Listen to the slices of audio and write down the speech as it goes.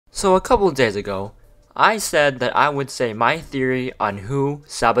So a couple days ago, I said that I would say my theory on who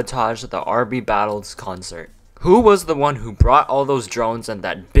sabotaged the RB Battles concert. Who was the one who brought all those drones and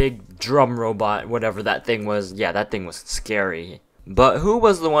that big drum robot, whatever that thing was? Yeah, that thing was scary. But who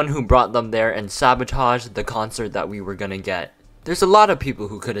was the one who brought them there and sabotaged the concert that we were gonna get? There's a lot of people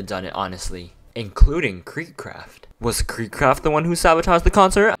who could have done it, honestly, including Creekcraft. Was Creekcraft the one who sabotaged the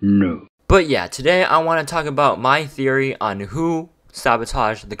concert? No. But yeah, today I want to talk about my theory on who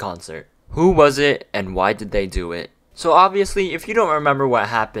sabotaged the concert. Who was it and why did they do it? So obviously, if you don't remember what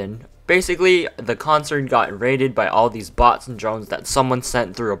happened, basically the concert got raided by all these bots and drones that someone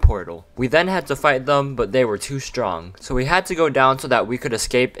sent through a portal. We then had to fight them, but they were too strong. So we had to go down so that we could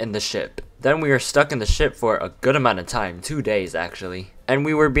escape in the ship. Then we were stuck in the ship for a good amount of time, 2 days actually. And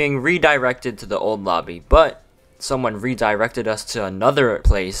we were being redirected to the old lobby, but someone redirected us to another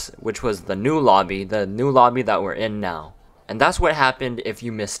place, which was the new lobby that we're in now. And that's what happened if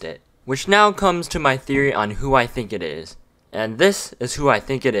you missed it. Which now comes to my theory on who I think it is. And this is who I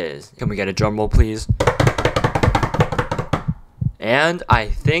think it is. Can we get a drum roll, please? And I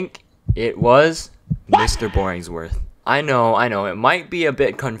think it was Mr. Boringsworth. I know, it might be a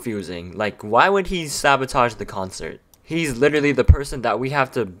bit confusing. Like, why would he sabotage the concert? He's literally the person that we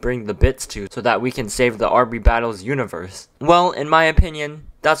have to bring the bits to so that we can save the RB Battles universe. Well, in my opinion,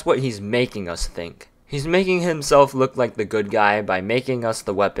 that's what he's making us think. He's making himself look like the good guy by making us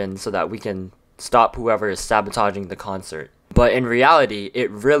the weapon so that we can stop whoever is sabotaging the concert. But in reality,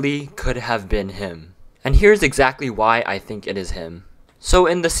 it really could have been him. And here's exactly why I think it is him. So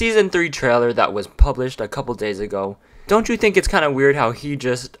in the Season 3 trailer that was published a couple days ago, don't you think it's kind of weird how he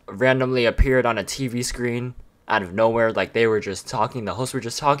just randomly appeared on a TV screen out of nowhere? Like they were just talking, the hosts were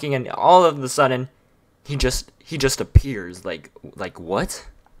just talking, and all of a sudden, he just appears. Like what?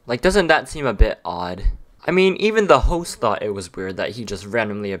 Like, doesn't that seem a bit odd? I mean, even the host thought it was weird that he just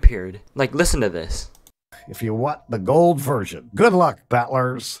randomly appeared. Like, listen to this. If you want the gold version, good luck,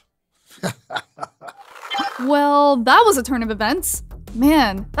 battlers. Well, that was a turn of events.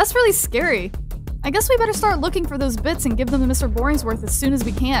 Man, that's really scary. I guess we better start looking for those bits and give them to Mr. Boringsworth as soon as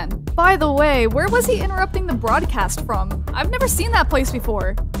we can. By the way, where was he interrupting the broadcast from? I've never seen that place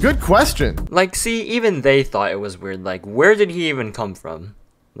before. Good question. Like, see, even they thought it was weird. Like, where did he even come from?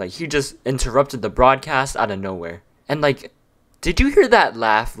 Like, he just interrupted the broadcast out of nowhere. And like, did you hear that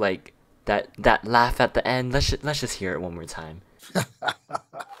laugh? Like, that laugh at the end? Let's just hear it one more time.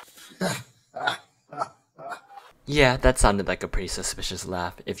 Yeah, that sounded like a pretty suspicious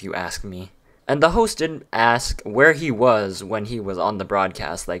laugh, if you ask me. And the host didn't ask where he was when he was on the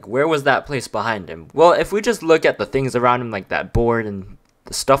broadcast. Like, where was that place behind him? Well, if we just look at the things around him, like that board and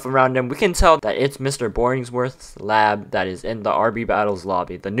the stuff around him, we can tell that it's Mr. Boringsworth's lab that is in the RB Battles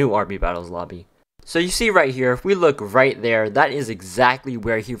lobby, the new RB Battles lobby. So you see right here, if we look right there, that is exactly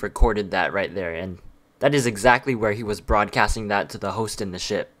where he recorded that right there, and that is exactly where he was broadcasting that to the host in the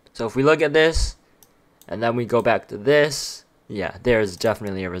ship. So if we look at this, and then we go back to this, yeah, there's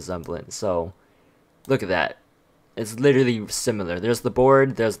definitely a resemblance. So look at that. It's literally similar. There's the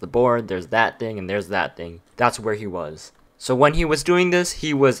board, there's that thing, and there's that thing. That's where he was. So when he was doing this,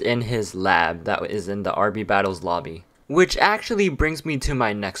 he was in his lab that is in the RB Battles lobby. Which actually brings me to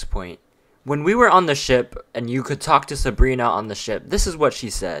my next point. When we were on the ship and you could talk to Sabrina on the ship, this is what she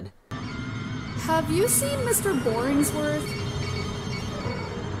said. Have you seen Mr. Boringsworth?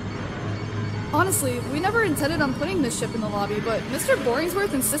 Honestly, we never intended on putting this ship in the lobby, but Mr.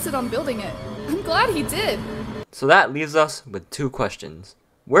 Boringsworth insisted on building it. I'm glad he did. So that leaves us with 2 questions.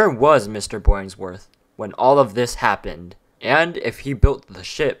 Where was Mr. Boringsworth when all of this happened? And if he built the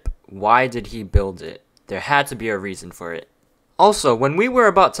ship, why did he build it? There had to be a reason for it. Also, when we were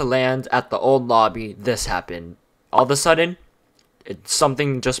about to land at the old lobby, this happened. All of a sudden,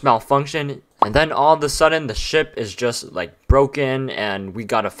 something just malfunctioned, and then all of a sudden the ship is just like broken and we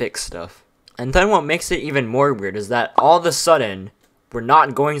gotta fix stuff. And then what makes it even more weird is that all of a sudden, we're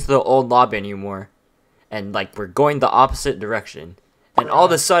not going to the old lobby anymore, and like we're going the opposite direction. And all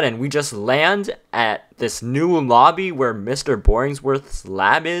of a sudden, we just land at this new lobby where Mr. Boringsworth's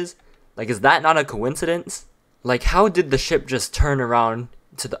lab is. Like, is that not a coincidence? Like, how did the ship just turn around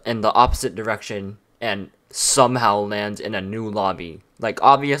in the opposite direction and somehow land in a new lobby? Like,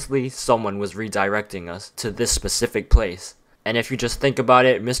 obviously, someone was redirecting us to this specific place. And if you just think about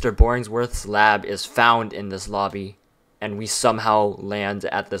it, Mr. Boringsworth's lab is found in this lobby, and we somehow land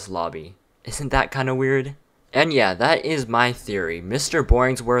at this lobby. Isn't that kind of weird? And yeah, that is my theory. Mr.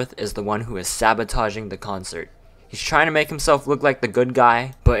 Boringsworth is the one who is sabotaging the concert. He's trying to make himself look like the good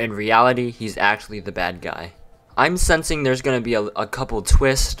guy, but in reality, he's actually the bad guy. I'm sensing there's gonna be a couple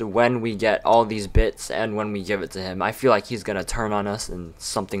twists when we get all these bits and when we give it to him. I feel like he's gonna turn on us and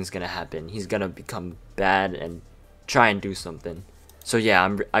something's gonna happen. He's gonna become bad and try and do something. So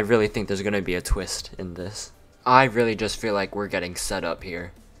yeah, I really think there's gonna be a twist in this. I really just feel like we're getting set up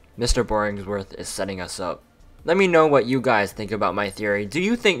here. Mr. Boringsworth is setting us up. Let me know what you guys think about my theory. Do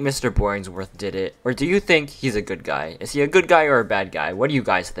you think Mr. Boringsworth did it? Or do you think he's a good guy? Is he a good guy or a bad guy? What do you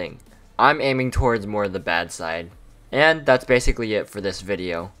guys think? I'm aiming towards more the bad side. And that's basically it for this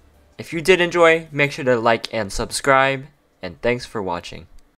video. If you did enjoy, make sure to like and subscribe, and thanks for watching.